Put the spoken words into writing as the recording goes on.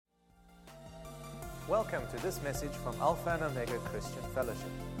Welcome to this message from Alpha and Omega Christian Fellowship.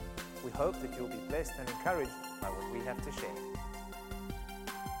 We hope that you'll be blessed and encouraged by what we have to share.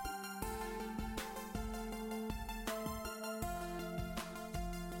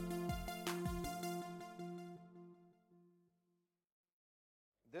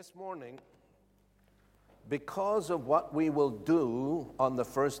 This morning, because of what we will do on the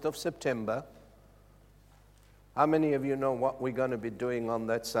 1st of September, how many of you know what we're going to be doing on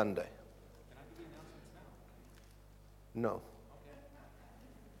that Sunday? No.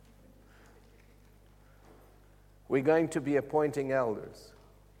 We're going to be appointing elders.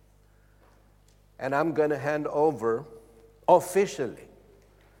 And I'm going to hand over officially,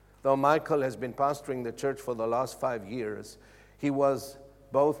 though Michael has been pastoring the church for the last 5 years,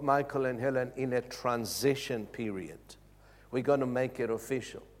 both Michael and Helen in a transition period. We're going to make it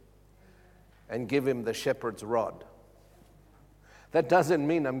official and give him the shepherd's rod. That doesn't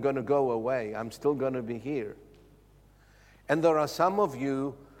mean I'm going to go away. I'm still going to be here. And there are some of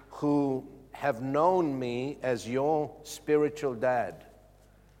you who have known me as your spiritual dad.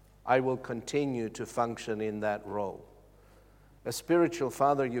 I will continue to function in that role. A spiritual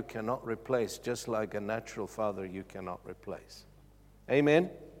father you cannot replace, just like a natural father you cannot replace. Amen?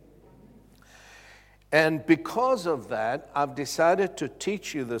 And because of that, I've decided to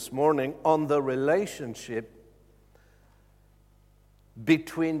teach you this morning on the relationship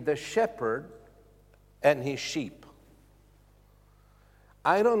between the shepherd and his sheep.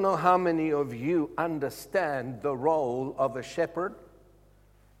 I don't know how many of you understand the role of a shepherd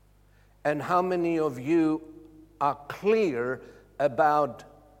and how many of you are clear about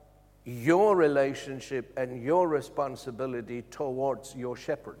your relationship and your responsibility towards your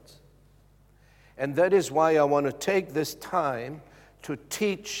shepherds. And that is why I want to take this time to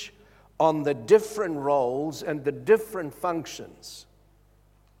teach on the different roles and the different functions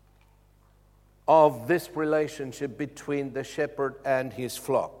of this relationship between the shepherd and his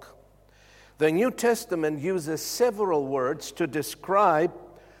flock. The New Testament uses several words to describe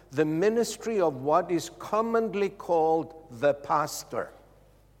the ministry of what is commonly called the pastor.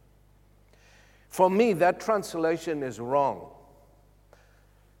 For me, that translation is wrong,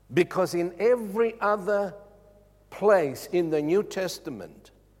 because in every other place in the New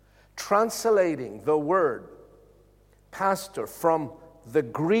Testament, translating the word pastor from the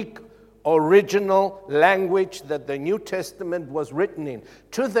Greek original language that the New Testament was written in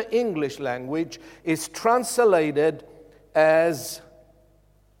to the English language is translated as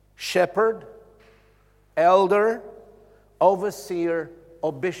shepherd, elder, overseer,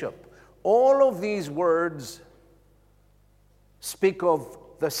 or bishop. All of these words speak of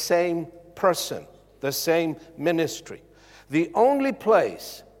the same person, the same ministry. The only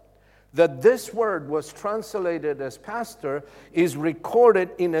place that this word was translated as pastor is recorded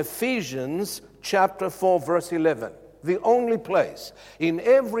in Ephesians chapter 4, verse 11. The only place. In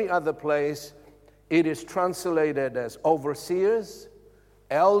every other place, it is translated as overseers,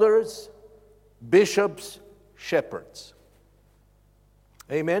 elders, bishops, shepherds.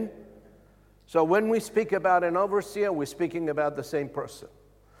 Amen? So when we speak about an overseer, we're speaking about the same person.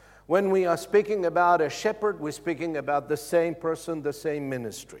 When we are speaking about a shepherd, we're speaking about the same person, the same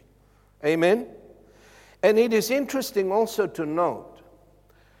ministry. Amen? And it is interesting also to note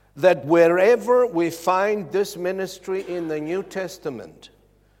that wherever we find this ministry in the New Testament,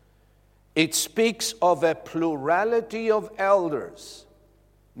 it speaks of a plurality of elders,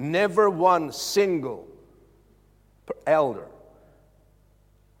 never one single elder.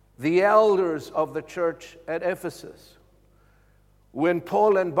 The elders of the church at Ephesus, when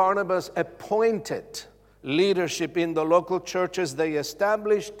Paul and Barnabas appointed leadership in the local churches they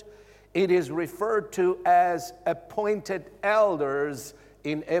established, it is referred to as appointed elders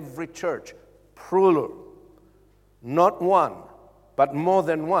in every church, plural. Not one, but more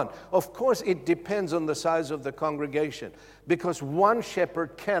than one. Of course, it depends on the size of the congregation, because one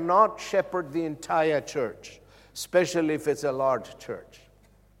shepherd cannot shepherd the entire church, especially if it's a large church.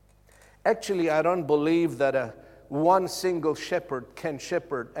 Actually, I don't believe that one single shepherd can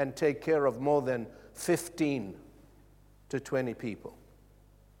shepherd and take care of more than 15 to 20 people.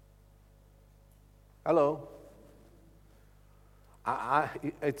 Hello?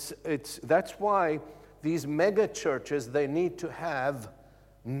 That's why these mega churches, they need to have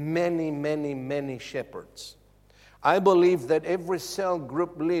many shepherds. I believe that every cell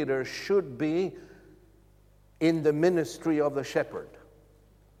group leader should be in the ministry of the shepherd.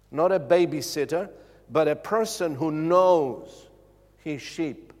 Not a babysitter, but a person who knows his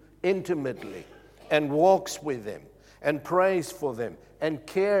sheep intimately and walks with them and prays for them and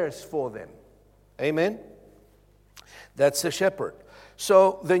cares for them. Amen? That's a shepherd.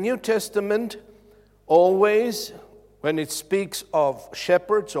 So the New Testament Always, when it speaks of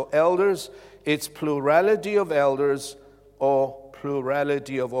shepherds or elders, it's plurality of elders or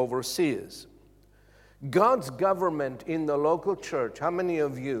plurality of overseers. God's government in the local church, how many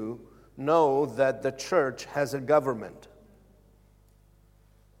of you know that the church has a government?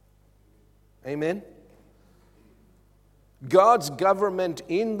 Amen? God's government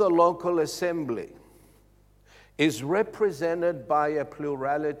in the local assembly is represented by a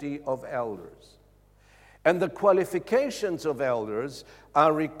plurality of elders. And the qualifications of elders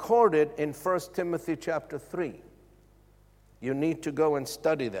are recorded in 1 Timothy chapter 3. You need to go and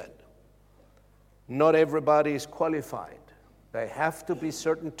study that. Not everybody is qualified. There have to be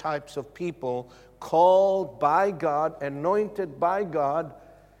certain types of people called by God, anointed by God,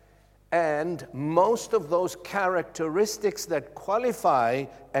 and most of those characteristics that qualify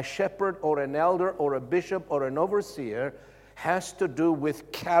a shepherd or an elder or a bishop or an overseer has to do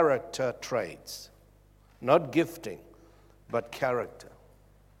with character traits. Not gifting, but character.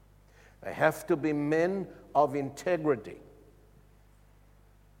 They have to be men of integrity,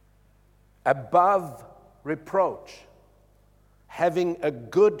 above reproach, having a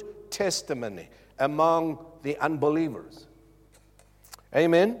good testimony among the unbelievers.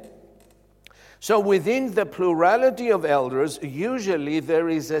 Amen? So within the plurality of elders, usually there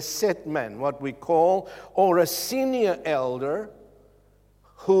is a set man, what we call, or a senior elder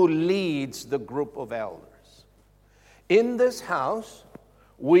who leads the group of elders. In this house,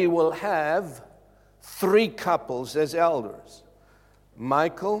 we will have 3 couples as elders.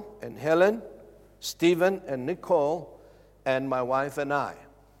 Michael and Helen, Stephen and Nicole, and my wife and I.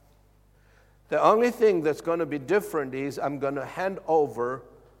 The only thing that's going to be different is I'm going to hand over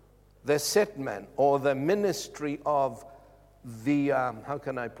the set man or the ministry of the, how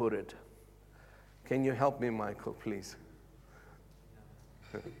can I put it? Can you help me, Michael, please?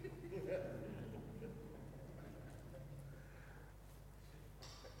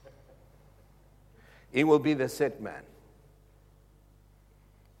 He will be the set man,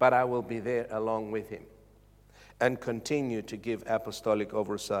 but I will be there along with him and continue to give apostolic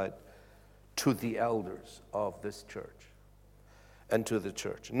oversight to the elders of this church and to the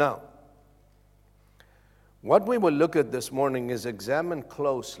church. Now, what we will look at this morning is examine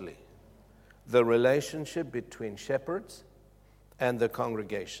closely the relationship between shepherds and the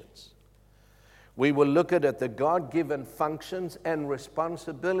congregations. We will look at the God-given functions and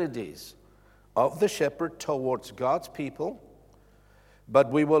responsibilities of the shepherd towards God's people,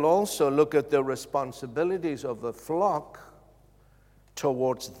 but we will also look at the responsibilities of the flock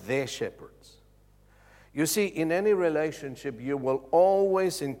towards their shepherds. You see, in any relationship, you will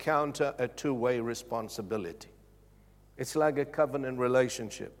always encounter a two-way responsibility. It's like a covenant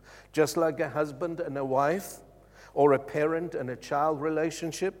relationship. Just like a husband and a wife, or a parent and a child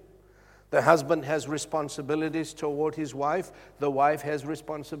relationship, the husband has responsibilities toward his wife. The wife has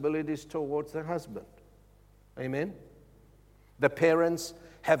responsibilities towards the husband. Amen? The parents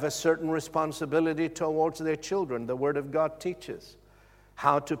have a certain responsibility towards their children. The Word of God teaches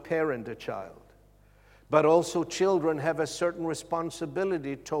how to parent a child. But also children have a certain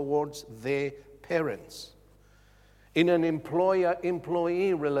responsibility towards their parents. In an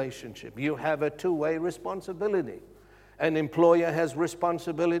employer-employee relationship, you have a two-way responsibility. An employer has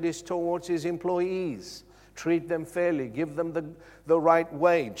responsibilities towards his employees. Treat them fairly. Give them the right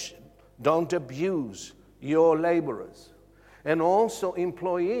wage. Don't abuse your laborers. And also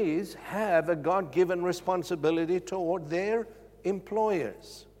employees have a God-given responsibility toward their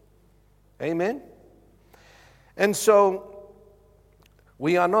employers. Amen? And so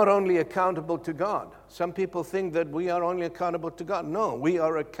we are not only accountable to God. Some people think that we are only accountable to God. No, we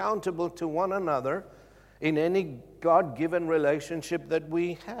are accountable to one another in any God-given relationship that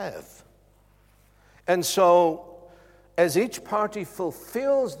we have. And so, as each party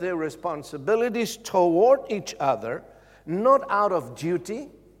fulfills their responsibilities toward each other, not out of duty,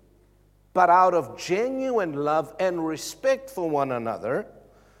 but out of genuine love and respect for one another,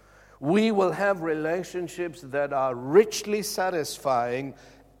 we will have relationships that are richly satisfying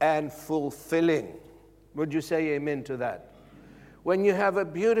and fulfilling. Would you say amen to that? When you have a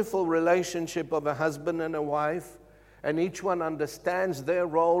beautiful relationship of a husband and a wife, and each one understands their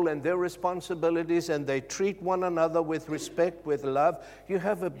role and their responsibilities, and they treat one another with respect, with love, you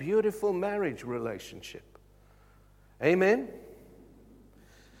have a beautiful marriage relationship. Amen?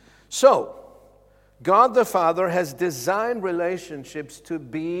 So, God the Father has designed relationships to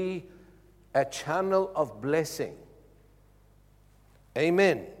be a channel of blessing.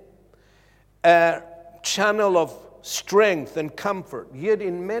 Amen. A channel of strength and comfort. Yet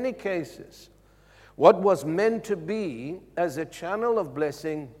in many cases, what was meant to be as a channel of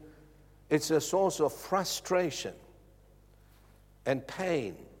blessing it's a source of frustration and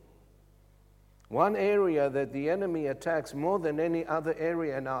pain. One area that the enemy attacks more than any other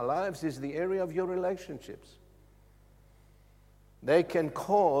area in our lives is the area of your relationships. They can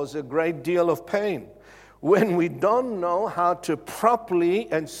cause a great deal of pain when we don't know how to properly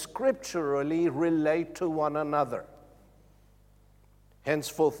and scripturally relate to one another.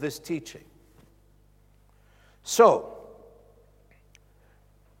 Henceforth, this teaching. So,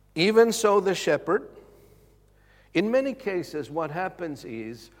 even so, the shepherd, in many cases, what happens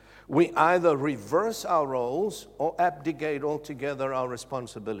is we either reverse our roles or abdicate altogether our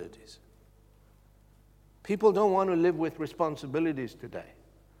responsibilities. People don't want to live with responsibilities today.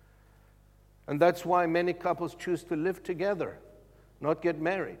 And that's why many couples choose to live together, not get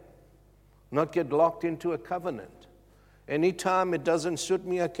married, not get locked into a covenant. Anytime it doesn't suit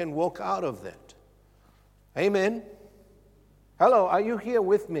me, I can walk out of that. Amen. Hello, are you here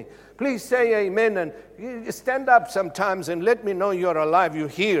with me? Please say amen and stand up sometimes and let me know you're alive. You're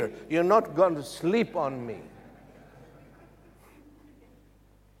here. You're not going to sleep on me.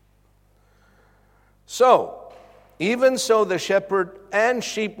 So, even so, the shepherd and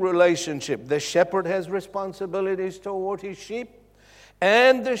sheep relationship. The shepherd has responsibilities toward his sheep,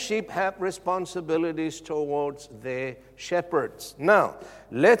 and the sheep have responsibilities towards their shepherds. Now,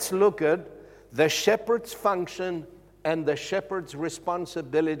 let's look at the shepherd's function and the shepherd's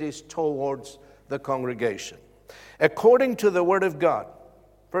responsibilities towards the congregation. According to the Word of God,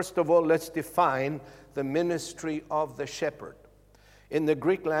 first of all, let's define the ministry of the shepherd. In the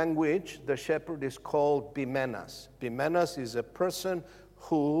Greek language, the shepherd is called bimenas. Bimenas is a person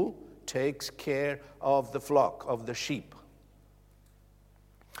who takes care of the flock, of the sheep.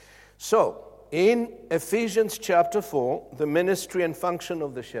 So, in Ephesians chapter 4, the ministry and function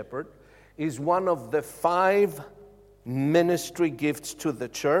of the shepherd is one of the 5 ministry gifts to the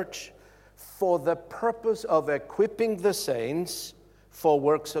church for the purpose of equipping the saints for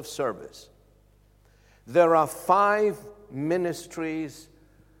works of service. There are 5 ministries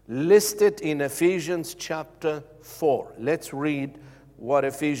listed in Ephesians chapter 4. Let's read what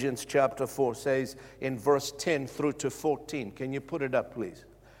Ephesians chapter 4 says in verse 10 through to 14. Can you put it up, please?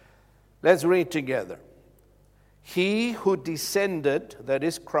 Let's read together. He who descended, that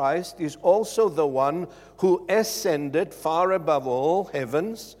is Christ, is also the one who ascended far above all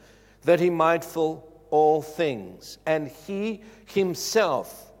heavens, that he might fill all things. And he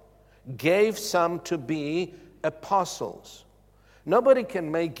himself gave some to be apostles. Nobody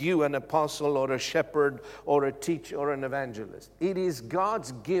can make you an apostle or a shepherd or a teacher or an evangelist. It is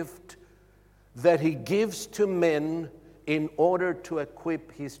God's gift that he gives to men in order to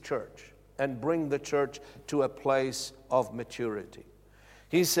equip his church and bring the church to a place of maturity.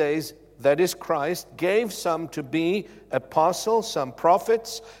 He says, that is Christ, gave some to be apostles, some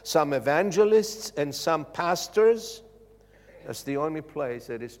prophets, some evangelists, and some pastors. That's the only place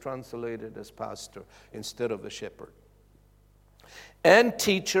that is translated as pastor instead of a shepherd. And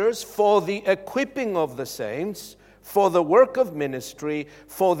teachers for the equipping of the saints, for the work of ministry,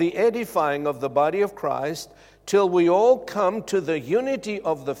 for the edifying of the body of Christ, till we all come to the unity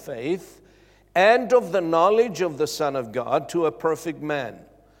of the faith and of the knowledge of the Son of God, to a perfect man,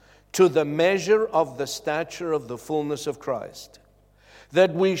 to the measure of the stature of the fullness of Christ,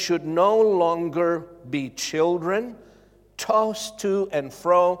 that we should no longer be children, tossed to and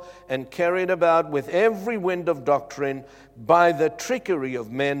fro and carried about with every wind of doctrine by the trickery of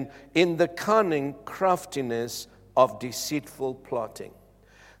men in the cunning craftiness of deceitful plotting.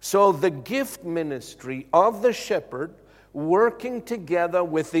 So the gift ministry of the shepherd, working together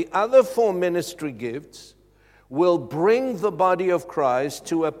with the other 4 ministry gifts, will bring the body of Christ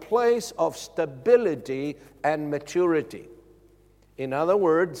to a place of stability and maturity. In other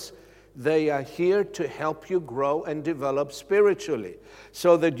words, they are here to help you grow and develop spiritually,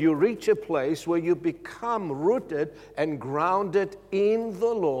 so that you reach a place where you become rooted and grounded in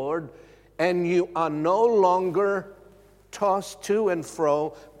the Lord, and you are no longer tossed to and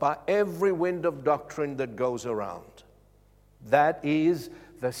fro by every wind of doctrine that goes around. That is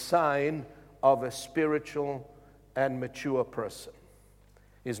the sign of a spiritual and mature person.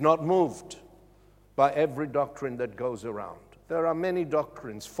 Is not moved by every doctrine that goes around. There are many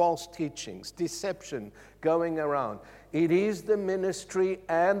doctrines, false teachings, deception going around. It is the ministry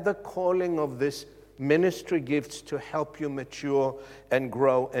and the calling of this ministry gifts to help you mature and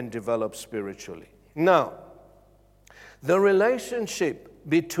grow and develop spiritually. Now, the relationship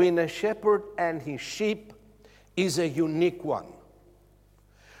between a shepherd and his sheep is a unique one.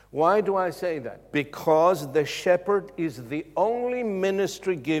 Why do I say that? Because the shepherd is the only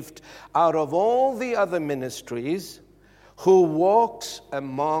ministry gift out of all the other ministries who walks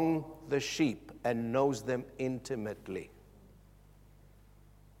among the sheep and knows them intimately.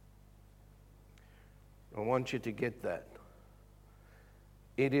 I want you to get that.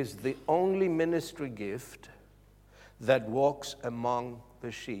 It is the only ministry gift that walks among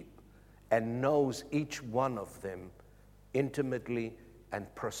the sheep and knows each one of them intimately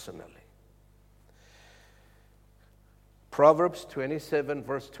and personally. Proverbs 27,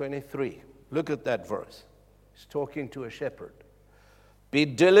 verse 23. Look at that verse. He's talking to a shepherd. Be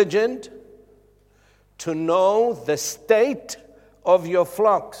diligent to know the state of your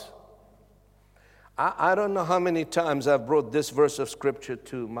flocks. I don't know how many times I've brought this verse of Scripture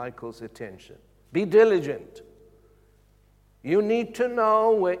to Michael's attention. Be diligent. You need to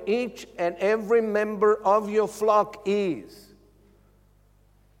know where each and every member of your flock is.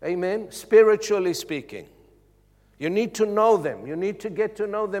 Amen? Spiritually speaking. You need to know them. You need to get to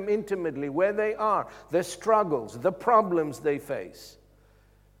know them intimately, where they are, their struggles, the problems they face.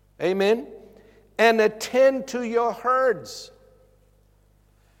 Amen? And attend to your herds.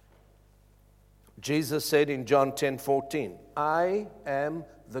 Jesus said in John 10:14, I am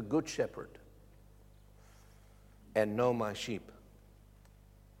the good shepherd and know my sheep.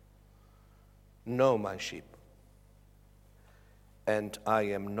 Know my sheep. And I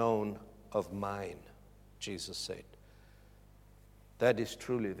am known of mine, Jesus said. That is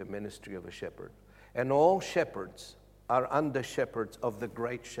truly the ministry of a shepherd. And all shepherds are under shepherds of the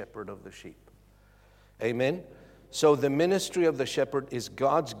great shepherd of the sheep. Amen? So the ministry of the shepherd is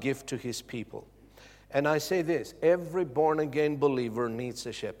God's gift to his people. And I say this, every born-again believer needs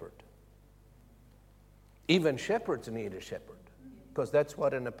a shepherd. Even shepherds need a shepherd, because that's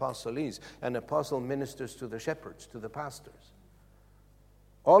what an apostle is. An apostle ministers to the shepherds, to the pastors.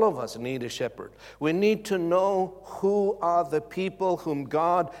 All of us need a shepherd. We need to know who are the people whom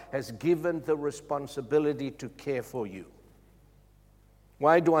God has given the responsibility to care for you.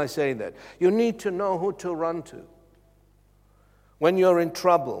 Why do I say that? You need to know who to run to. When you're in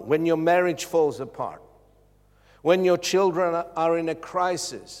trouble, when your marriage falls apart, when your children are in a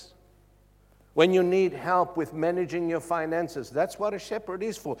crisis, when you need help with managing your finances, that's what a shepherd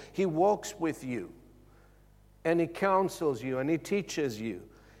is for. He walks with you, and he counsels you, and he teaches you,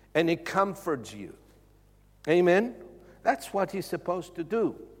 and he comforts you. Amen? That's what he's supposed to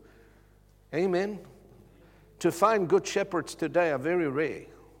do. Amen? To find good shepherds today are very rare.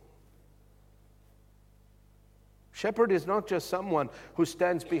 Shepherd is not just someone who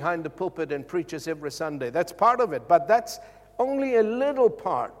stands behind the pulpit and preaches every Sunday. That's part of it, but that's only a little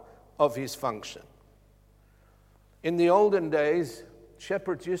part of his function. In the olden days,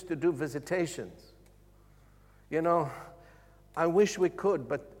 shepherds used to do visitations. You know, I wish we could,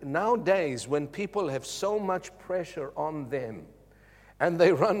 but nowadays when people have so much pressure on them and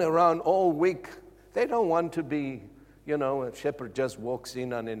they run around all week, they don't want to be, you know, a shepherd just walks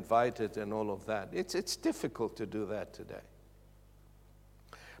in uninvited and all of that. It's difficult to do that today.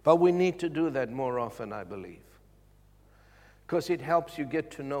 But we need to do that more often, I believe, because it helps you get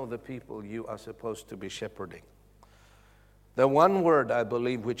to know the people you are supposed to be shepherding. The one word, I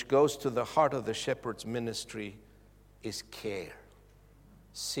believe, which goes to the heart of the shepherd's ministry is care.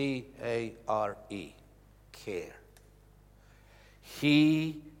 C-A-R-E, care.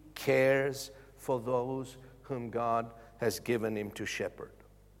 He cares for those whom God has given him to shepherd.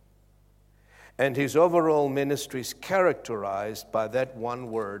 And his overall ministry is characterized by that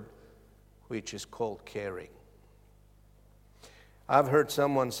one word, which is called caring. I've heard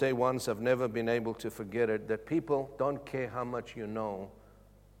someone say once, I've never been able to forget it, that people don't care how much you know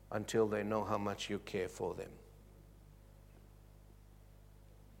until they know how much you care for them.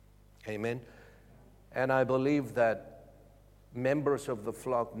 Amen? And I believe that members of the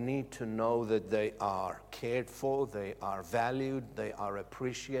flock need to know that they are cared for, they are valued, they are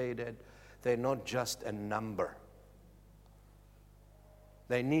appreciated. They're not just a number.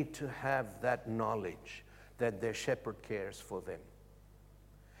 They need to have that knowledge that their shepherd cares for them.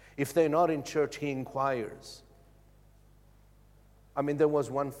 If they're not in church, he inquires. I mean, there was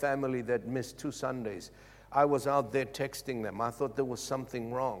one family that missed 2 Sundays. I was out there texting them. I thought there was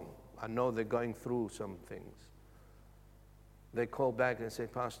something wrong. I know they're going through some things. They called back and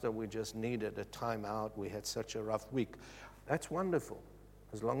said, Pastor, we just needed a time out. We had such a rough week. That's wonderful,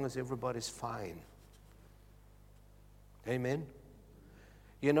 as long as everybody's fine. Amen?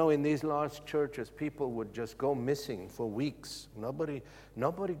 You know, in these large churches, people would just go missing for weeks. Nobody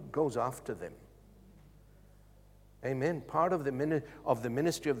goes after them. Amen? Part of the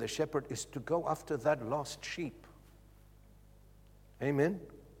ministry of the shepherd is to go after that lost sheep. Amen?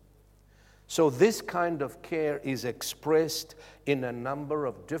 So this kind of care is expressed in a number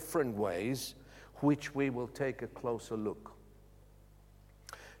of different ways which we will take a closer look.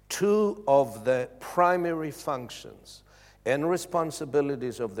 Two of the primary functions and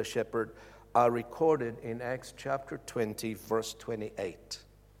responsibilities of the shepherd are recorded in Acts chapter 20, verse 28.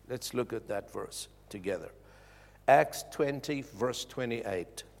 Let's look at that verse together. Acts 20, verse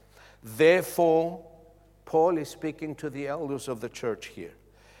 28. Therefore, Paul is speaking to the elders of the church here.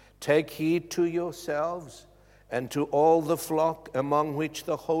 Take heed to yourselves and to all the flock among which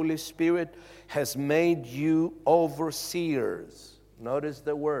the Holy Spirit has made you overseers. Notice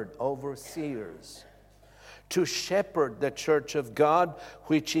the word, overseers. To shepherd the church of God,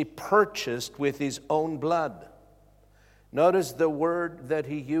 which he purchased with his own blood. Notice the word that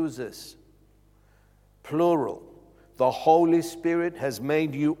he uses, plural. The Holy Spirit has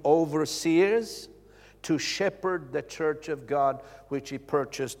made you overseers to shepherd the church of God, which he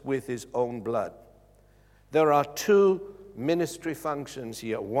purchased with his own blood. There are two ministry functions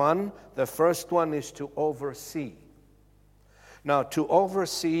here. One, the first one is to oversee. Now, to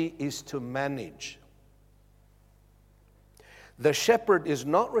oversee is to manage. The shepherd is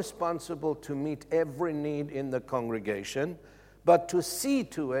not responsible to meet every need in the congregation, but to see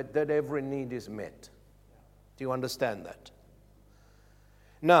to it that every need is met. Do you understand that?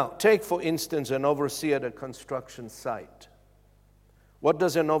 Now, take for instance an overseer at a construction site. What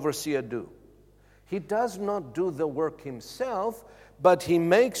does an overseer do? He does not do the work himself, but he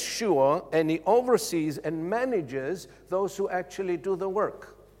makes sure and he oversees and manages those who actually do the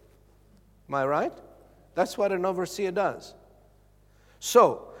work. Am I right? That's what an overseer does.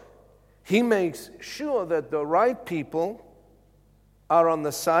 So, he makes sure that the right people are on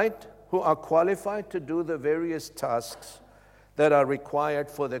the site who are qualified to do the various tasks that are required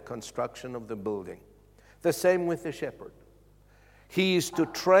for the construction of the building. The same with the shepherd. He is to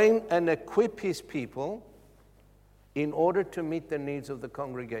train and equip his people in order to meet the needs of the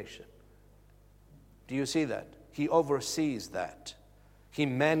congregation. Do you see that? He oversees that. He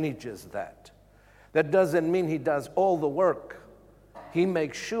manages that. That doesn't mean he does all the work. He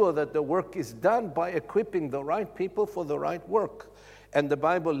makes sure that the work is done by equipping the right people for the right work. And the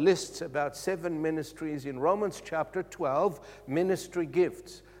Bible lists about 7 ministries in Romans chapter 12, ministry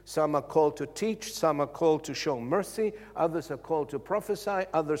gifts. Some are called to teach, some are called to show mercy, others are called to prophesy,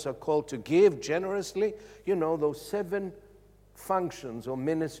 others are called to give generously. You know, those 7 functions or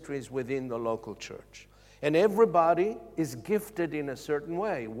ministries within the local church. And everybody is gifted in a certain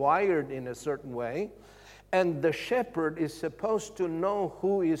way, wired in a certain way. And the shepherd is supposed to know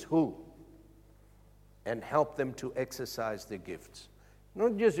who is who and help them to exercise the gifts.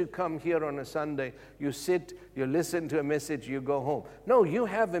 Not just you come here on a Sunday, you sit, you listen to a message, you go home. No, you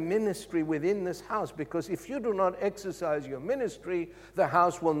have a ministry within this house, because if you do not exercise your ministry, the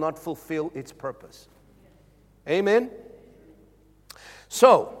house will not fulfill its purpose. Amen?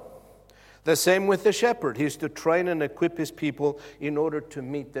 So, the same with the shepherd. He's to train and equip his people in order to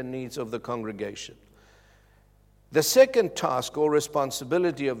meet the needs of the congregation. The second task or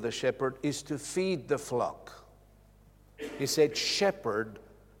responsibility of the shepherd is to feed the flock. He said, shepherd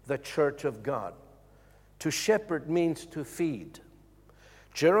the church of God. To shepherd means to feed.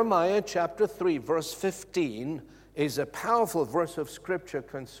 Jeremiah chapter 3, verse 15 is a powerful verse of scripture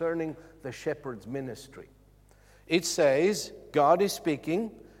concerning the shepherd's ministry. It says, God is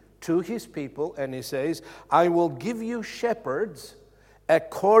speaking to his people, and he says, I will give you shepherds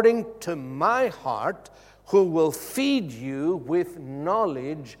according to my heart, who will feed you with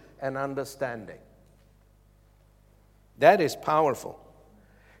knowledge and understanding. That is powerful.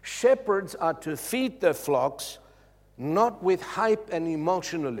 Shepherds are to feed their flocks not with hype and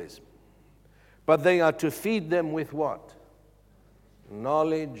emotionalism, but they are to feed them with what?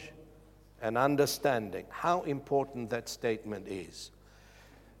 Knowledge and understanding. How important that statement is.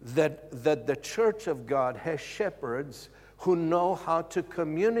 That the church of God has shepherds who know how to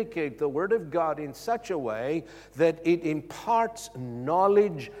communicate the Word of God in such a way that it imparts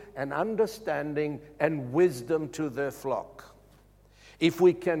knowledge and understanding and wisdom to their flock. If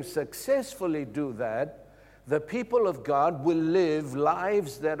we can successfully do that, the people of God will live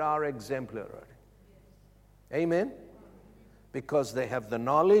lives that are exemplary. Amen? Because they have the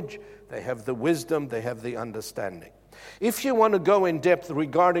knowledge, they have the wisdom, they have the understanding. If you want to go in depth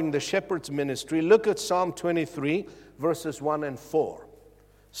regarding the shepherd's ministry, look at Psalm 23, verses 1 and 4.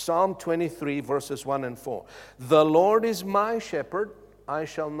 Psalm 23, verses 1 and 4. The Lord is my shepherd, I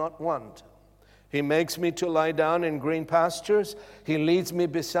shall not want. He makes me to lie down in green pastures. He leads me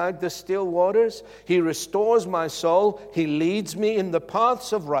beside the still waters. He restores my soul. He leads me in the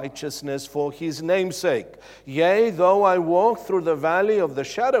paths of righteousness for his name's sake. Yea, though I walk through the valley of the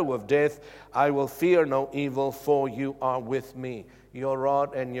shadow of death, I will fear no evil, for you are with me. Your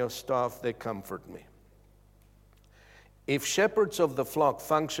rod and your staff, they comfort me. If shepherds of the flock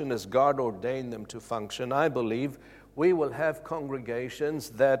function as God ordained them to function, I believe we will have congregations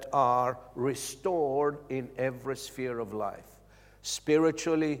that are restored in every sphere of life.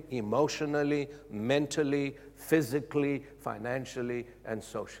 Spiritually, emotionally, mentally, physically, financially, and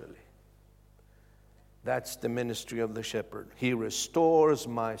socially. That's the ministry of the shepherd. He restores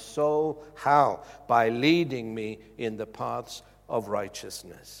my soul. How? By leading me in the paths of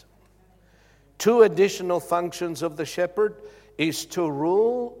righteousness. Two additional functions of the shepherd is to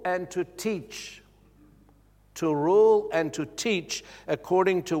rule and to teach. To rule and to teach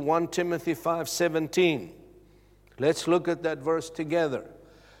according to 1 Timothy 5:17. Let's look at that verse together.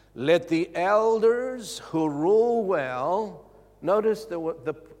 Let the elders who rule well, notice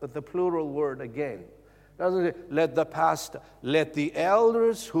the plural word again. Doesn't it? Let the pastor, let the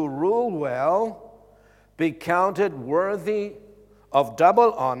elders who rule well be counted worthy of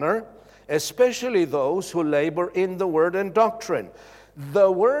double honor, especially those who labor in the word and doctrine.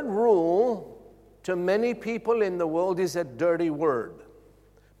 The word rule to many people in the world is a dirty word,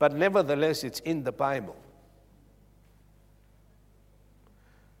 but nevertheless it's in the Bible.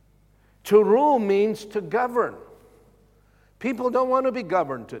 To rule means to govern. People don't want to be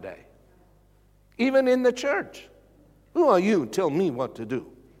governed today. Even in the church. Who are you? Tell me what to do.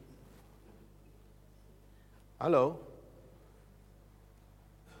 Hello?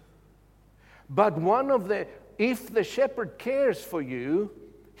 But if the shepherd cares for you,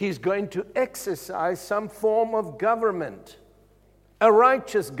 he's going to exercise some form of government. A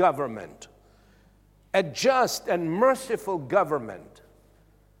righteous government. A just and merciful government.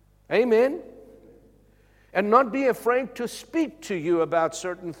 Amen? And not be afraid to speak to you about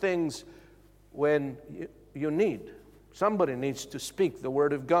certain things when you need. Somebody needs to speak the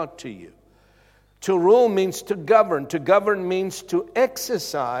word of God to you. To rule means to govern. To govern means to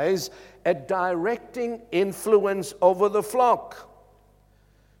exercise a directing influence over the flock.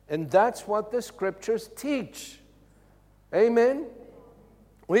 And that's what the scriptures teach. Amen?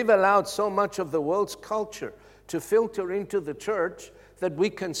 We've allowed so much of the world's culture to filter into the church that we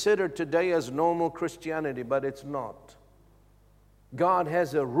consider today as normal Christianity, but it's not. God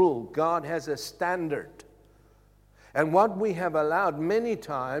has a rule. God has a standard. And what we have allowed many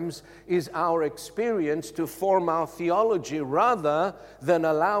times is our experience to form our theology rather than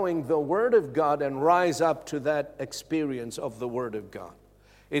allowing the Word of God and rise up to that experience of the Word of God.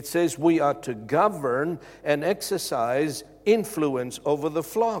 It says we are to govern and exercise influence over the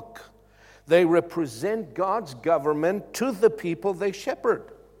flock. They represent God's government to the people they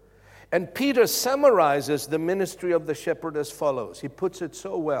shepherd. And Peter summarizes the ministry of the shepherd as follows. He puts it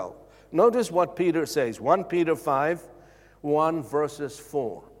so well. Notice what Peter says. 1 Peter 5, 1 verses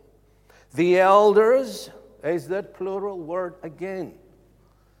 4. The elders, is that plural word again?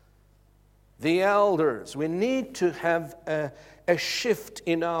 The elders. We need to have a shift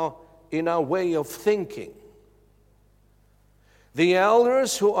in our way of thinking. The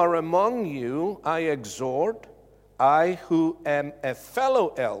elders who are among you, I exhort, I who am a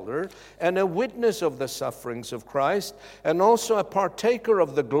fellow elder and a witness of the sufferings of Christ, and also a partaker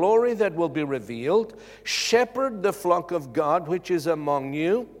of the glory that will be revealed, shepherd the flock of God which is among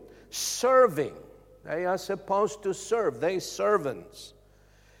you, serving. They are supposed to serve. They servants.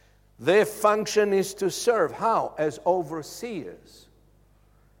 Their function is to serve. How? As overseers.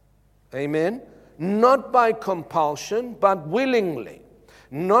 Amen? Not by compulsion, but willingly.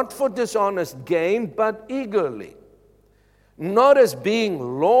 Not for dishonest gain, but eagerly. Not as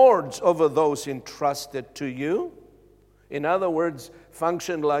being lords over those entrusted to you. In other words,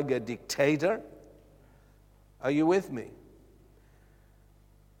 function like a dictator. Are you with me?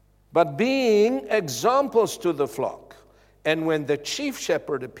 But being examples to the flock. And when the chief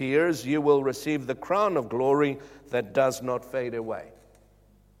shepherd appears, you will receive the crown of glory that does not fade away.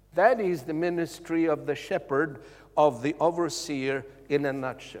 That is the ministry of the shepherd, of the overseer in a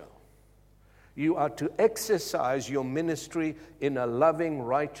nutshell. You are to exercise your ministry in a loving,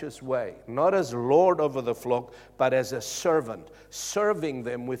 righteous way. Not as Lord over the flock, but as a servant, serving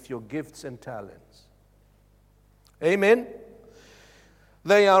them with your gifts and talents. Amen?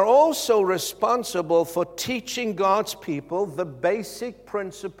 They are also responsible for teaching God's people the basic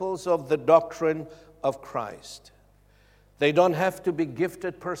principles of the doctrine of Christ. They don't have to be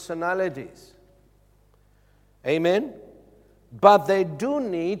gifted personalities. Amen? But they do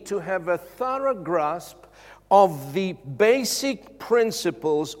need to have a thorough grasp of the basic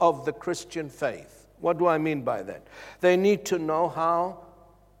principles of the Christian faith. What do I mean by that? They need to know how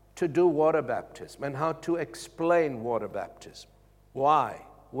to do water baptism and how to explain water baptism. Why?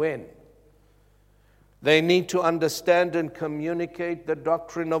 When? They need to understand and communicate the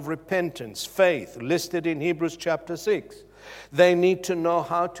doctrine of repentance, faith, listed in Hebrews chapter 6. They need to know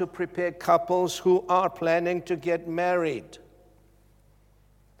how to prepare couples who are planning to get married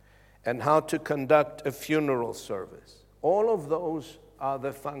and how to conduct a funeral service. All of those are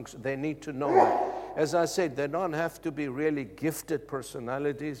the functions. They need to know that. As I said, they don't have to be really gifted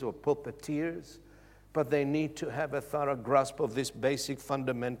personalities or pulpiteers, but they need to have a thorough grasp of these basic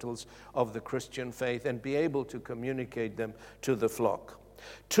fundamentals of the Christian faith and be able to communicate them to the flock.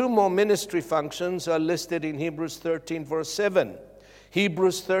 2 more ministry functions are listed in Hebrews 13, verse 7.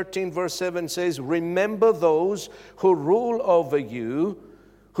 Hebrews 13, verse 7 says, "Remember those who rule over you,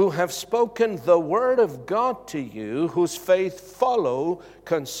 who have spoken the word of God to you, whose faith follow,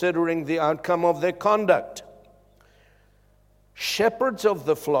 considering the outcome of their conduct." Shepherds of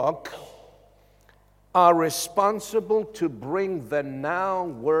the flock are responsible to bring the now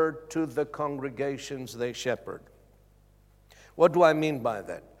word to the congregations they shepherd. What do I mean by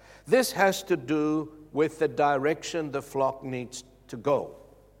that? This has to do with the direction the flock needs to go.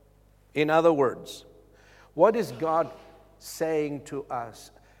 In other words, what is God saying to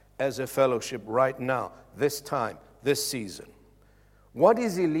us as a fellowship right now, this time, this season? What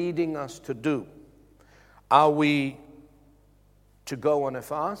is He leading us to do? Are we to go on a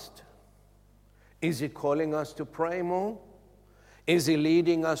fast? Is He calling us to pray more? Is He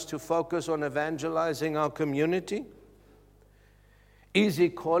leading us to focus on evangelizing our community? Is He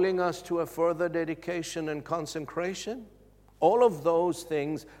calling us to a further dedication and consecration? All of those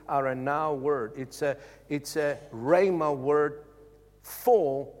things are a now word. It's a rhema word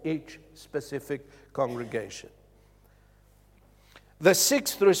for each specific congregation. The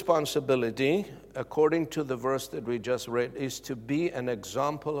 6th responsibility, according to the verse that we just read, is to be an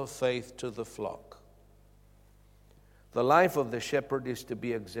example of faith to the flock. The life of the shepherd is to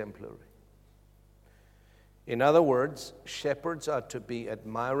be exemplary. In other words, shepherds are to be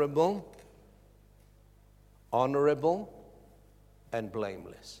admirable, honorable, and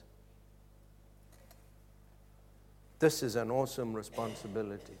blameless. This is an awesome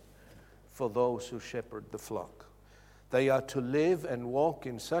responsibility for those who shepherd the flock. They are to live and walk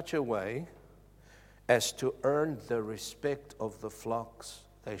in such a way as to earn the respect of the flocks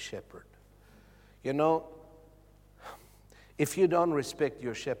they shepherd. You know, if you don't respect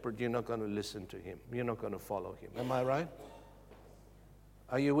your shepherd, you're not going to listen to him. You're not going to follow him. Am I right?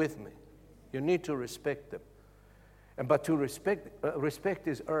 Are you with me? You need to respect them. But to respect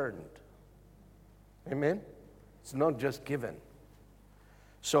is earned. Amen? It's not just given.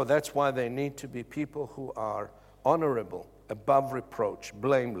 So that's why they need to be people who are honorable, above reproach,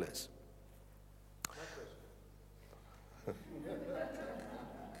 blameless.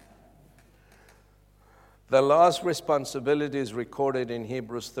 The last responsibility is recorded in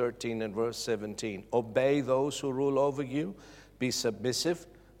Hebrews 13 and verse 17. Obey those who rule over you. Be submissive,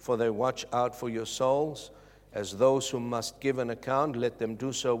 for they watch out for your souls. As those who must give an account, let them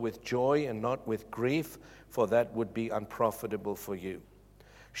do so with joy and not with grief, for that would be unprofitable for you.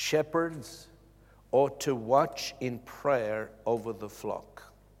 Shepherds ought to watch in prayer over the flock.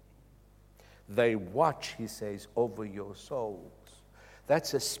 They watch, he says, over your souls.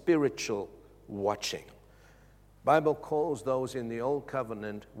 That's a spiritual watching. Bible calls those in the Old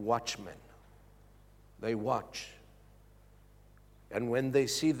Covenant watchmen. They watch. And when they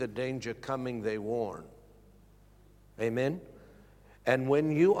see the danger coming, they warn. Amen? And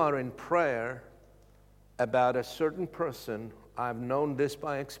when you are in prayer about a certain person, I've known this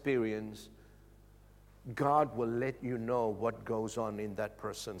by experience, God will let you know what goes on in that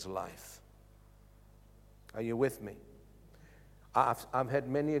person's life. Are you with me? I've had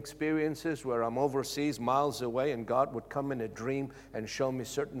many experiences where I'm overseas, miles away, and God would come in a dream and show me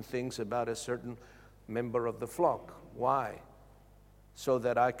certain things about a certain member of the flock. Why? So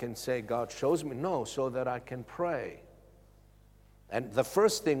that I can say, God shows me? No, so that I can pray. And the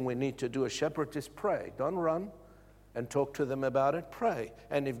first thing we need to do as shepherds is pray. Don't run and talk to them about it. Pray.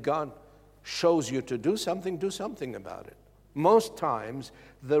 And if God shows you to do something about it. Most times,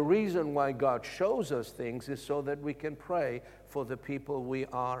 the reason why God shows us things is so that we can pray for the people we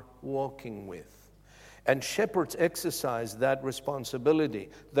are walking with. And shepherds exercise that responsibility.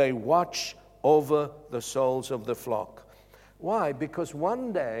 They watch over the souls of the flock. Why? Because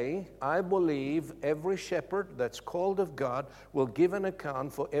one day, I believe every shepherd that's called of God will give an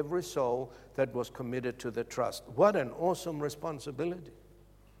account for every soul that was committed to the trust. What an awesome responsibility.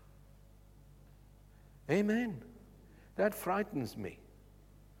 Amen. That frightens me.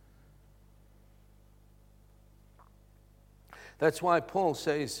 That's why Paul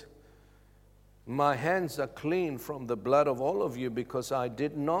says My hands are clean from the blood of all of you, because I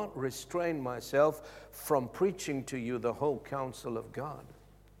did not restrain myself from preaching to you the whole counsel of God.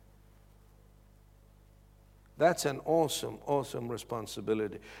 That's an awesome, awesome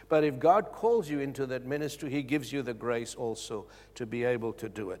responsibility. But if God calls you into that ministry, He gives you the grace also to be able to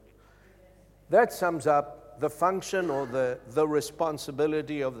do it. That sums up the function or the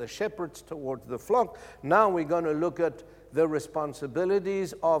responsibility of the shepherds towards the flock. Now we're going to look at the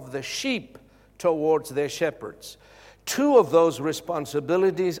responsibilities of the sheep towards their shepherds. Two of those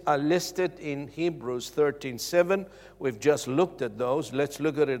responsibilities are listed in Hebrews 13:7. We've just looked at those. Let's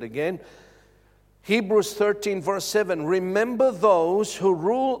look at it again. Hebrews 13, verse 7, remember those who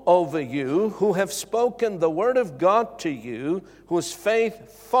rule over you, who have spoken the word of God to you, whose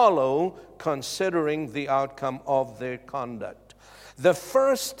faith follow, considering the outcome of their conduct. The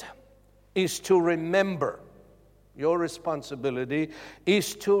first is to remember. Your responsibility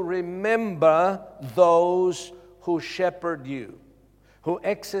is to remember those who shepherd you, who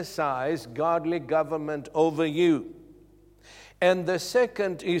exercise godly government over you. And the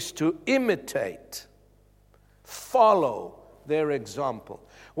second is to imitate, follow their example.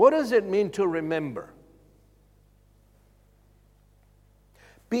 What does it mean to remember?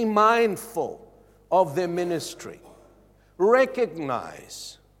 Be mindful of their ministry.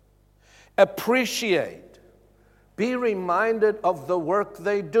 Recognize, appreciate, be reminded of the work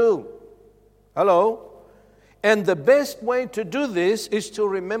they do. Hello? And the best way to do this is to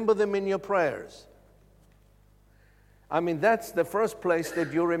remember them in your prayers. I mean, that's the first place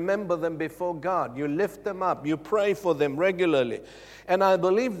that you remember them before God. You lift them up. You pray for them regularly. And I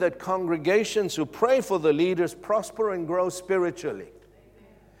believe that congregations who pray for the leaders prosper and grow spiritually.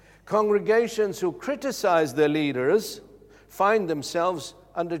 Congregations who criticize the leaders find themselves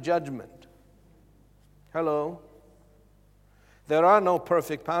under judgment. Hello? There are no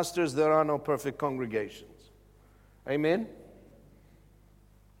perfect pastors. There are no perfect congregations. Amen?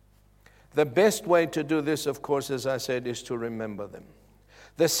 The best way to do this, of course, as I said, is to remember them.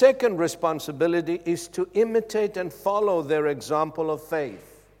 The second responsibility is to imitate and follow their example of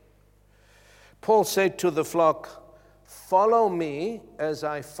faith. Paul said to the flock, follow me as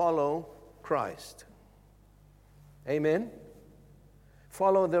I follow Christ. Amen?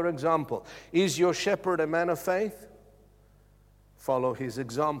 Follow their example. Is your shepherd a man of faith? Follow his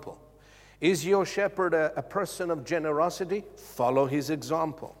example. Is your shepherd a person of generosity? Follow his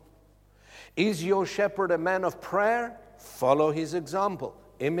example. Is your shepherd a man of prayer? Follow his example.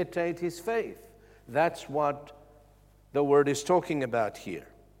 Imitate his faith. That's what the word is talking about here.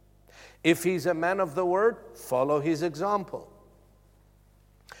 If he's a man of the word, follow his example.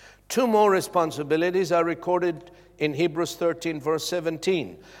 Two more responsibilities are recorded in Hebrews 13, verse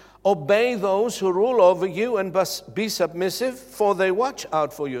 17. Obey those who rule over you and be submissive, for they watch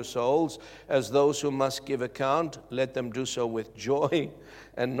out for your souls as those who must give account. Let them do so with joy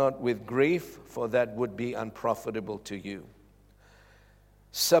and not with grief, for that would be unprofitable to you.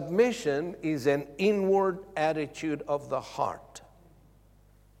 Submission is an inward attitude of the heart.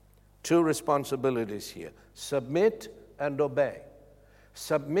 Two responsibilities here: submit and obey.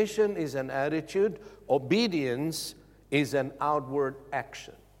 Submission is an attitude, obedience is an outward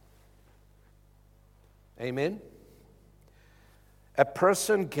action. Amen? A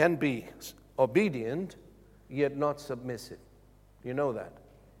person can be obedient, yet not submissive. You know that.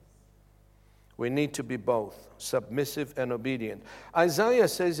 We need to be both, submissive and obedient. Isaiah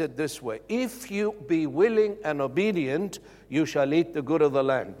says it this way: if you be willing and obedient, you shall eat the good of the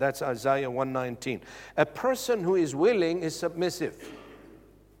land. That's Isaiah 1:19. A person who is willing is submissive.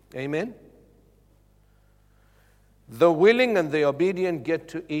 Amen? The willing and the obedient get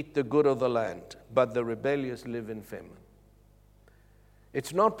to eat the good of the land, but the rebellious live in famine.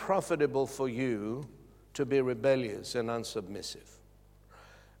 It's not profitable for you to be rebellious and unsubmissive.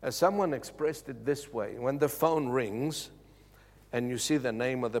 As someone expressed it this way: when the phone rings and you see the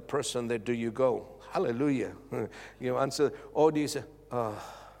name of the person there, do you go, hallelujah? You answer, or do you say,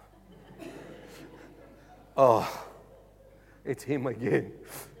 oh, it's him again?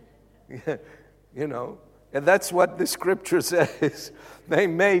 You know, and that's what the scripture says. They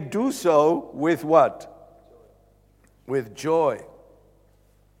may do so with what? With joy.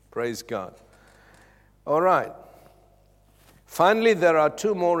 Praise God. All right. Finally, there are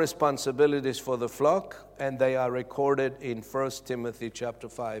two more responsibilities for the flock, and they are recorded in 1 Timothy chapter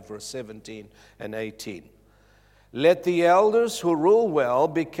 5, verse 17 and 18. Let the elders who rule well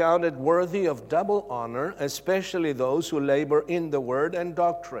be counted worthy of double honor, especially those who labor in the word and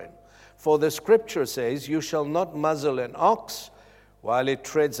doctrine. For the scripture says, you shall not muzzle an ox while it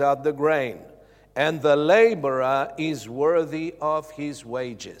treads out the grain, and the laborer is worthy of his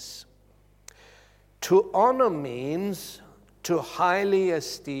wages. To honor means to highly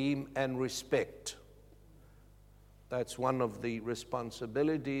esteem and respect. That's one of the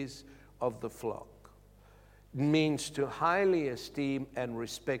responsibilities of the flock. It means to highly esteem and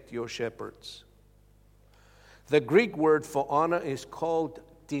respect your shepherds. The Greek word for honor is called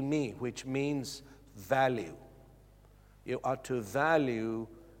timi, which means value. You are to value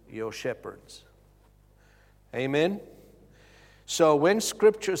your shepherds. Amen? So when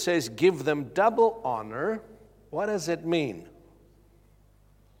Scripture says give them double honor, what does it mean?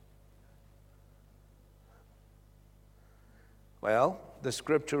 Well, the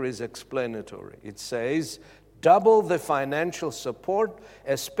Scripture is explanatory. It says, double the financial support,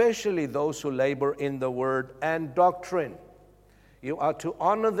 especially those who labor in the word and doctrine. You are to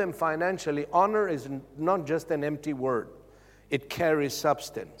honor them financially. Honor is not just an empty word. It carries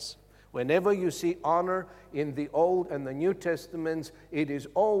substance. Whenever you see honor in the Old and the New Testaments, it is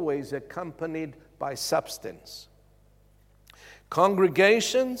always accompanied by substance.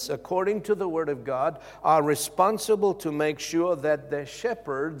 Congregations, according to the Word of God, are responsible to make sure that their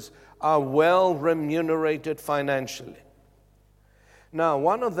shepherds are well remunerated financially. Now,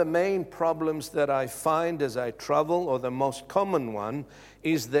 one of the main problems that I find as I travel, or the most common one,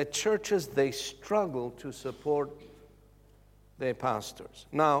 is that churches, they struggle to support their pastors.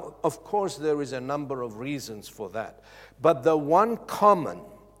 Now, of course, there is a number of reasons for that. But the one common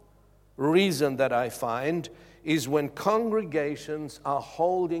reason that I find is when congregations are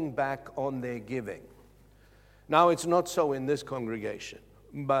holding back on their giving. Now, it's not so in this congregation,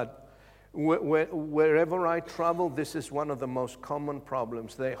 but wherever I travel, this is one of the most common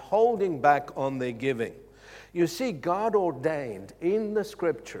problems. They're holding back on their giving. You see, God ordained in the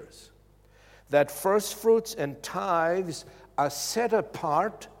Scriptures that first fruits and tithes are set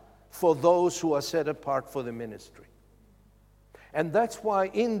apart for those who are set apart for the ministry. And that's why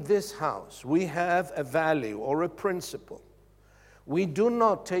in this house we have a value or a principle. We do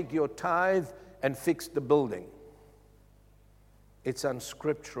not take your tithe and fix the building. It's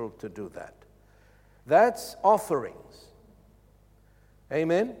unscriptural to do that. That's offerings.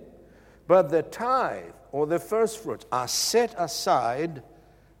 Amen? But the tithe or the first fruits are set aside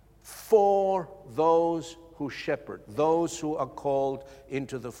for those who shepherd, those who are called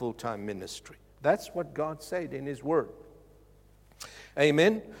into the full-time ministry. That's what God said in His Word.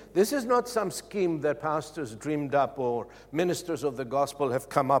 Amen? This is not some scheme that pastors dreamed up or ministers of the gospel have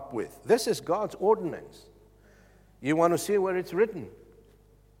come up with. This is God's ordinance. You want to see where it's written?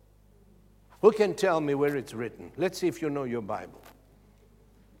 Who can tell me where it's written? Let's see if you know your Bible.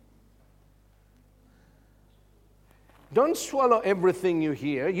 Don't swallow everything you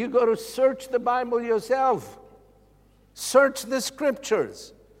hear. You got to search the Bible yourself. Search the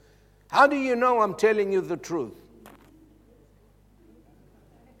Scriptures. How do you know I'm telling you the truth?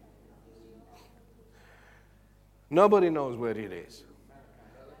 Nobody knows where it is.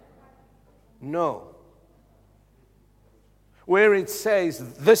 No. Where it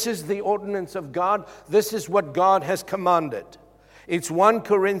says, this is the ordinance of God, this is what God has commanded. It's 1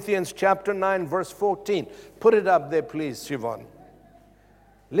 Corinthians chapter 9, verse 14. Put it up there, please, Siobhan.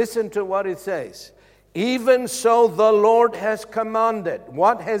 Listen to what it says. Even so the Lord has commanded.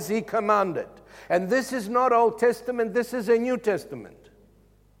 What has He commanded? And this is not Old Testament, this is a New Testament.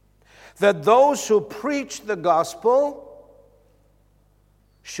 That those who preach the gospel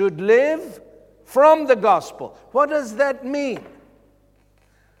should live from the gospel. What does that mean?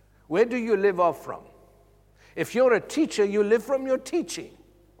 Where do you live off from? If you're a teacher, you live from your teaching.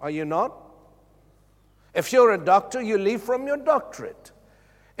 Are you not? If you're a doctor, you live from your doctorate.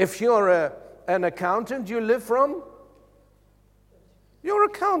 If you're an accountant, you live from your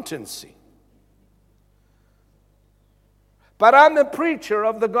accountancy. But I'm a preacher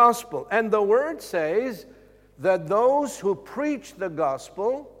of the gospel. And the word says that those who preach the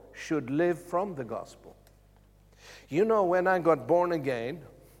gospel should live from the gospel. You know, when I got born again,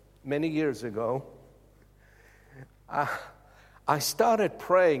 many years ago, I started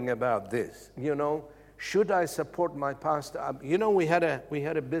praying about this. You know, should I support my pastor? You know, we had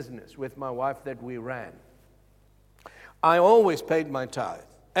a business with my wife that we ran. I always paid my tithe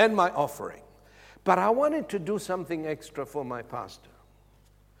and my offering. But I wanted to do something extra for my pastor.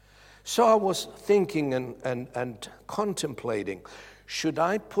 So I was thinking and contemplating, should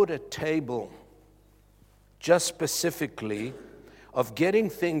I put a table just specifically of getting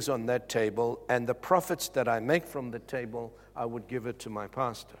things on that table, and the profits that I make from the table, I would give it to my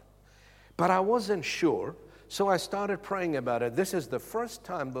pastor. But I wasn't sure, so I started praying about it. This is the first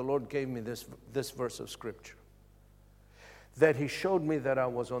time the Lord gave me this verse of Scripture, that He showed me that I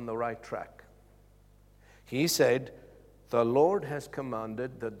was on the right track. He said, The Lord has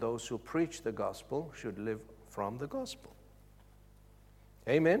commanded that those who preach the gospel should live from the gospel.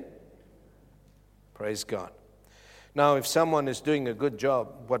 Amen? Praise God. Now, if someone is doing a good job,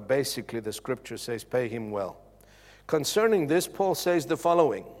 what basically the scripture says, pay him well. Concerning this, Paul says the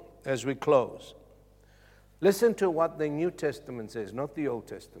following as we close. Listen to what the New Testament says, not the Old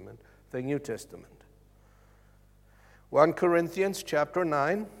Testament, the New Testament. 1 Corinthians chapter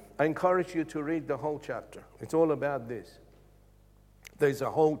 9. I encourage you to read the whole chapter. It's all about this. There's a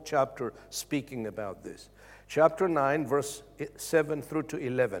whole chapter speaking about this. Chapter 9, verse 7 through to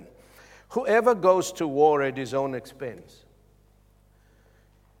 11. Whoever goes to war at his own expense.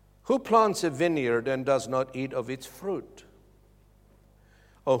 Who plants a vineyard and does not eat of its fruit?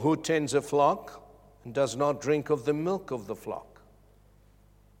 Or who tends a flock and does not drink of the milk of the flock?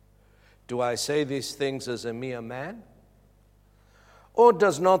 Do I say these things as a mere man? Or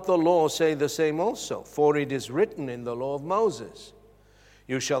does not the law say the same also? For it is written in the law of Moses,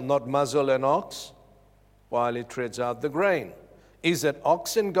 you shall not muzzle an ox while it treads out the grain. Is it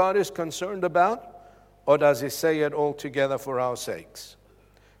oxen God is concerned about? Or does he say it altogether for our sakes?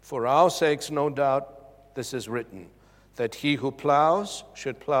 For our sakes, no doubt, this is written, that he who plows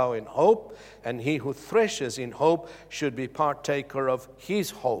should plow in hope, and he who threshes in hope should be partaker of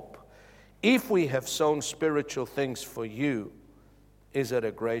his hope. If we have sown spiritual things for you, is it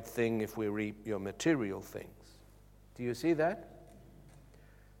a great thing if we reap your material things? Do you see that?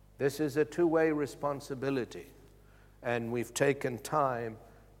 This is a two-way responsibility, and we've taken time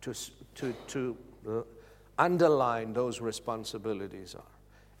to underline those responsibilities are.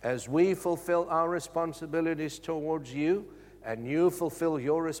 As we fulfill our responsibilities towards you, and you fulfill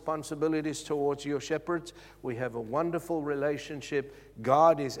your responsibilities towards your shepherds, we have a wonderful relationship.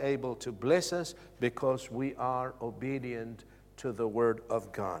 God is able to bless us because we are obedient to the Word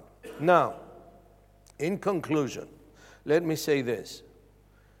of God. Now, in conclusion, let me say this.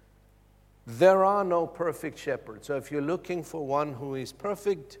 There are no perfect shepherds. So if you're looking for one who is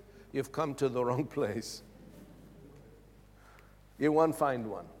perfect, you've come to the wrong place. You won't find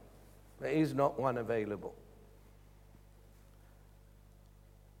one. There is not one available.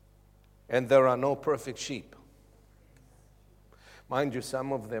 And there are no perfect sheep. Mind you,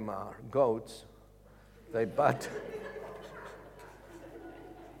 some of them are goats. They butt.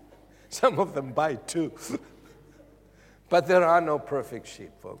 Some of them bite too. But there are no perfect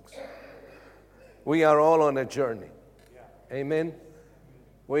sheep, folks. We are all on a journey. Amen?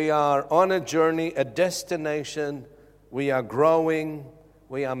 We are on a journey, a destination. We are growing,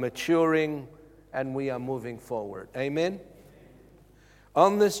 we are maturing, and we are moving forward. Amen?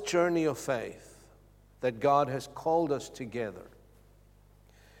 On this journey of faith that God has called us together,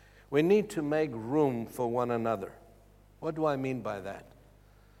 we need to make room for one another. What do I mean by that?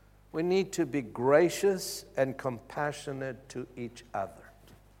 We need to be gracious and compassionate to each other.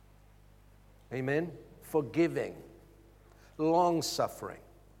 Amen? Forgiving, long-suffering,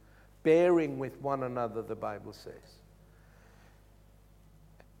 bearing with one another, the Bible says.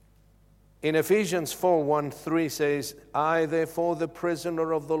 In Ephesians 4:1-3 says, I, therefore, the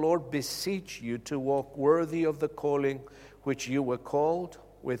prisoner of the Lord, beseech you to walk worthy of the calling which you were called,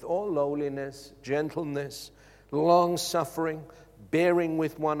 with all lowliness, gentleness, long-suffering, bearing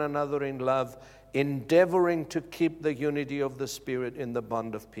with one another in love, endeavoring to keep the unity of the Spirit in the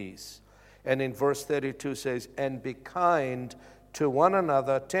bond of peace. And in verse 32 says, and be kind to one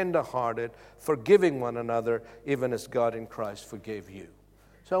another, tender-hearted, forgiving one another, even as God in Christ forgave you.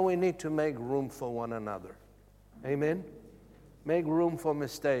 So we need to make room for one another. Amen? Make room for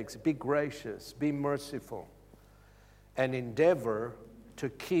mistakes. Be gracious. Be merciful. And endeavor to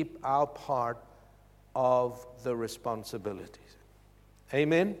keep our part of the responsibilities.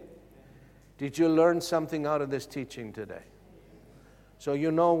 Amen? Did you learn something out of this teaching today? So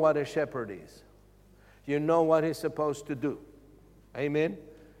you know what a shepherd is. You know what he's supposed to do. Amen?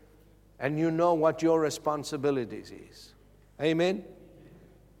 And you know what your responsibilities is. Amen?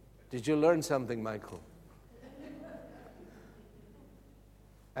 Did you learn something, Michael?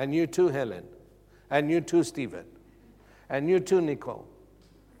 And you too, Helen. And you too, Stephen. And you too, Nicole.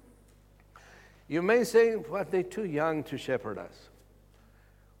 You may say, what, they're too young to shepherd us.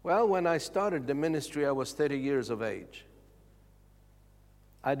 Well, when I started the ministry, I was 30 years of age.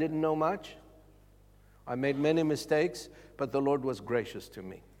 I didn't know much. I made many mistakes, but the Lord was gracious to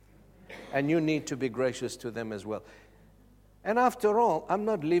me. And you need to be gracious to them as well. And after all, I'm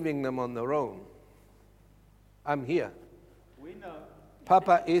not leaving them on their own. I'm here. We know.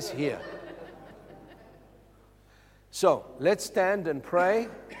 Papa is here. So let's stand and pray.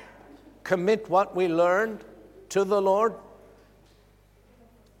 Commit what we learned to the Lord.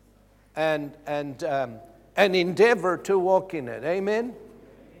 And and endeavor to walk in it. Amen?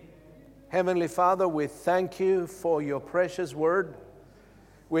 Heavenly Father, we thank you for your precious word.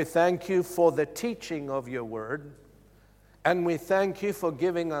 We thank you for the teaching of your word. And we thank you for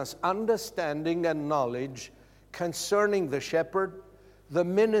giving us understanding and knowledge concerning the shepherd, the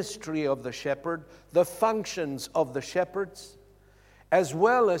ministry of the shepherd, the functions of the shepherds, as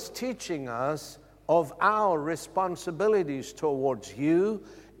well as teaching us of our responsibilities towards you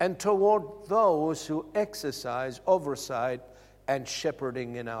and toward those who exercise oversight and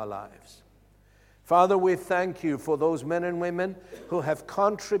shepherding in our lives. Father, we thank you for those men and women who have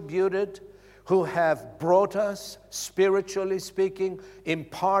contributed, who have brought us, spiritually speaking,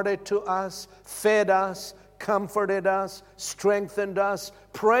 imparted to us, fed us, comforted us, strengthened us,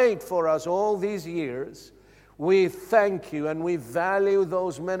 prayed for us all these years. We thank you and we value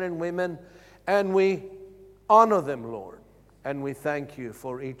those men and women and we honor them, Lord. And we thank you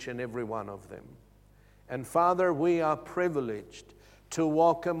for each and every one of them. And Father, we are privileged to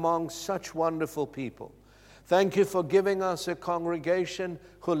walk among such wonderful people. Thank you for giving us a congregation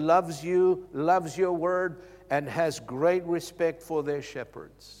who loves you, loves your word, and has great respect for their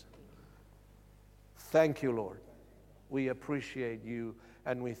shepherds. Thank you, Lord. We appreciate you,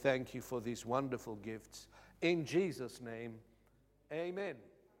 and we thank you for these wonderful gifts. In Jesus' name, amen.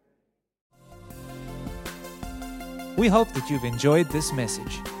 We hope that you've enjoyed this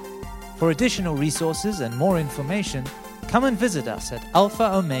message. For additional resources and more information, come and visit us at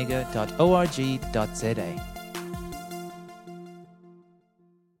alphaomega.org.za.